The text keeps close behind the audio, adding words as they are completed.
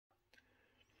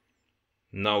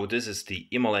Now this is the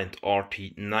Imalent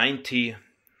RT90,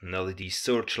 an LED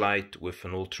searchlight with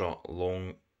an ultra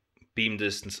long beam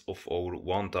distance of over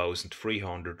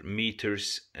 1300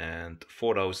 meters and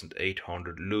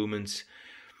 4800 lumens.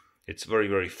 It's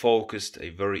very focused,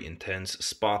 a very intense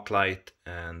spotlight.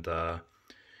 And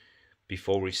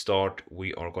before we start,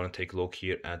 we are going to take a look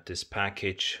here at this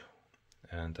package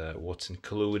and what's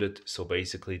included. So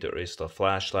basically there is the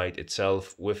flashlight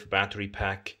itself with battery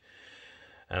pack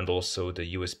and also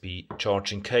the USB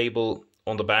charging cable.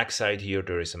 On the back side here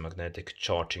there is a magnetic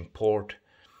charging port.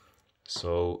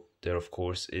 So there of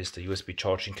course is the USB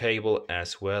charging cable,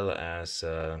 as well as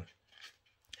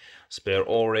spare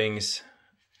O-rings,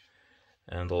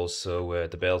 and also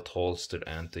the belt holster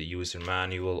and the user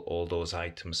manual. All those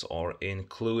items are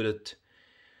included.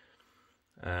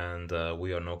 And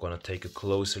we are now going to take a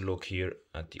closer look here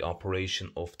at the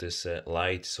operation of this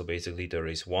light. So basically there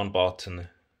is one button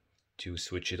to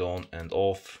switch it on and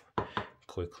off.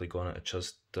 Quickly gonna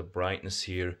adjust the brightness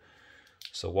here.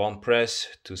 So one press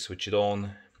to switch it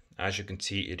on. As you can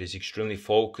see, it is extremely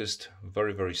focused,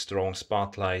 very strong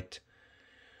spotlight,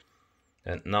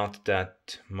 and not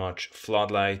that much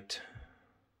floodlight.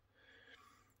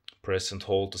 Press and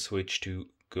hold the switch to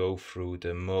go through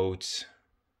the modes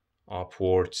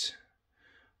upwards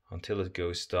until it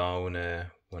goes down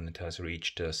when it has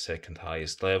reached the second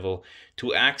highest level.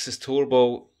 To access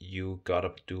turbo, you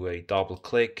gotta do a double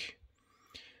click.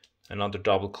 Another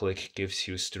double click gives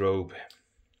you strobe.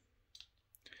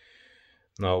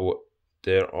 Now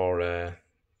there are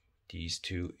these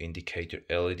two indicator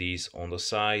LEDs on the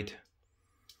side.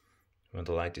 When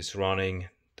the light is running,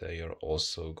 they are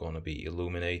also gonna be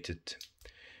illuminated.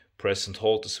 Press and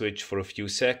hold the switch for a few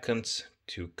seconds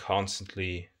to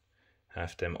constantly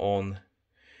have them on.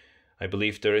 I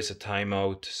believe there is a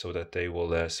timeout so that they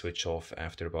will switch off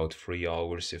after about 3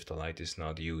 hours if the light is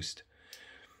not used.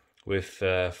 With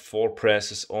 4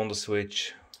 presses on the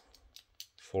switch,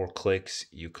 4 clicks,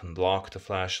 you can lock the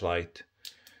flashlight.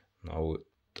 Now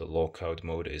the lockout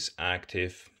mode is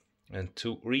active. And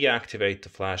to reactivate the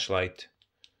flashlight,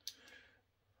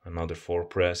 another 4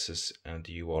 presses and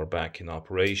you are back in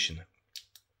operation.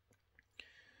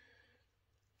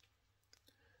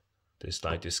 This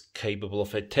light is capable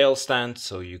of a tail stand,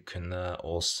 so you can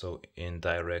also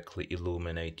indirectly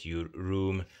illuminate your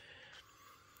room.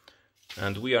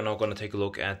 And we are now going to take a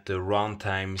look at the run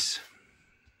times.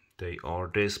 They are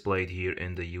displayed here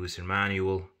in the user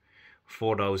manual.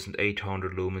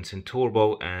 4800 lumens in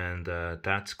turbo, and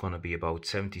that's going to be about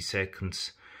 70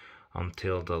 seconds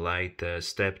until the light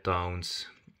step downs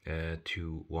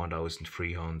to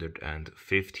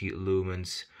 1350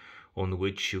 lumens, on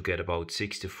which you get about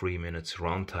 63 minutes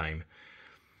runtime.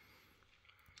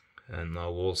 And now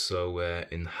also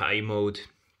in high mode,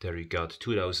 there you got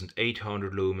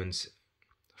 2800 lumens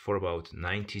for about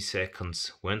 90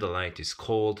 seconds when the light is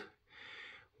cold,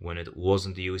 when it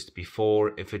wasn't used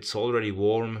before. If it's already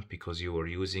warm because you were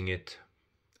using it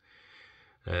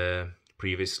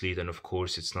previously, then of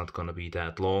course it's not going to be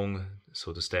that long,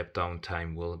 so the step down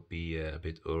time will be a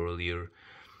bit earlier.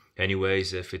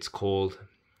 Anyways, if it's cold,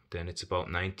 then it's about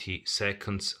 90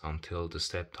 seconds until the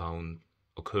step down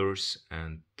occurs,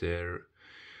 and there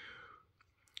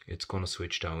it's gonna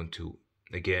switch down to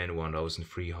again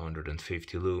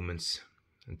 1350 lumens,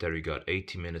 and there you got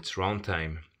 80 minutes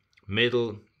runtime.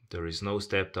 Middle, there is no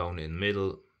step down in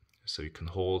middle, so you can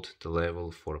hold the level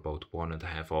for about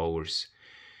 1.5 hours.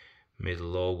 Middle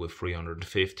low with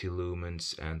 350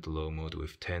 lumens, and the low mode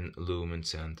with 10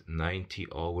 lumens and 90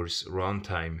 hours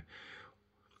runtime.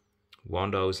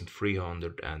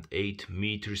 1308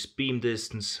 meters beam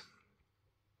distance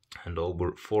and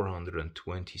over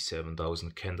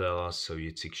 427,000 candelas, so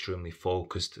it's extremely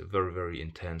focused, very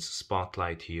intense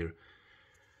spotlight here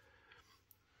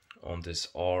on this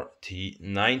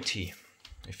RT90.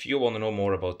 If you want to know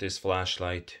more about this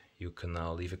flashlight, you can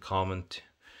now leave a comment.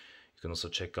 You can also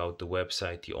check out the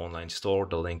website, the online store.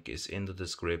 The link is in the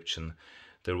description.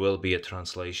 There will be a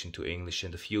translation to English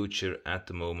in the future. At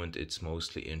the moment it's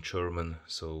mostly in German,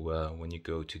 so when you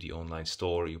go to the online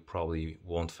store you probably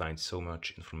won't find so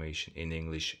much information in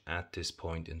English at this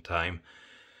point in time.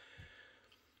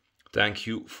 Thank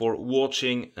you for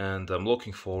watching, and I'm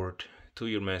looking forward to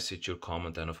your message, your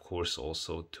comment, and of course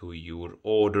also to your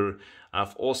order.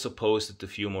 I've also posted a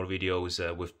few more videos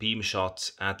with beam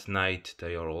shots at night.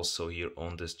 They are also here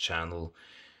on this channel.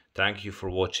 Thank you for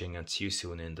watching, and see you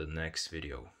soon in the next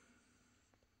video.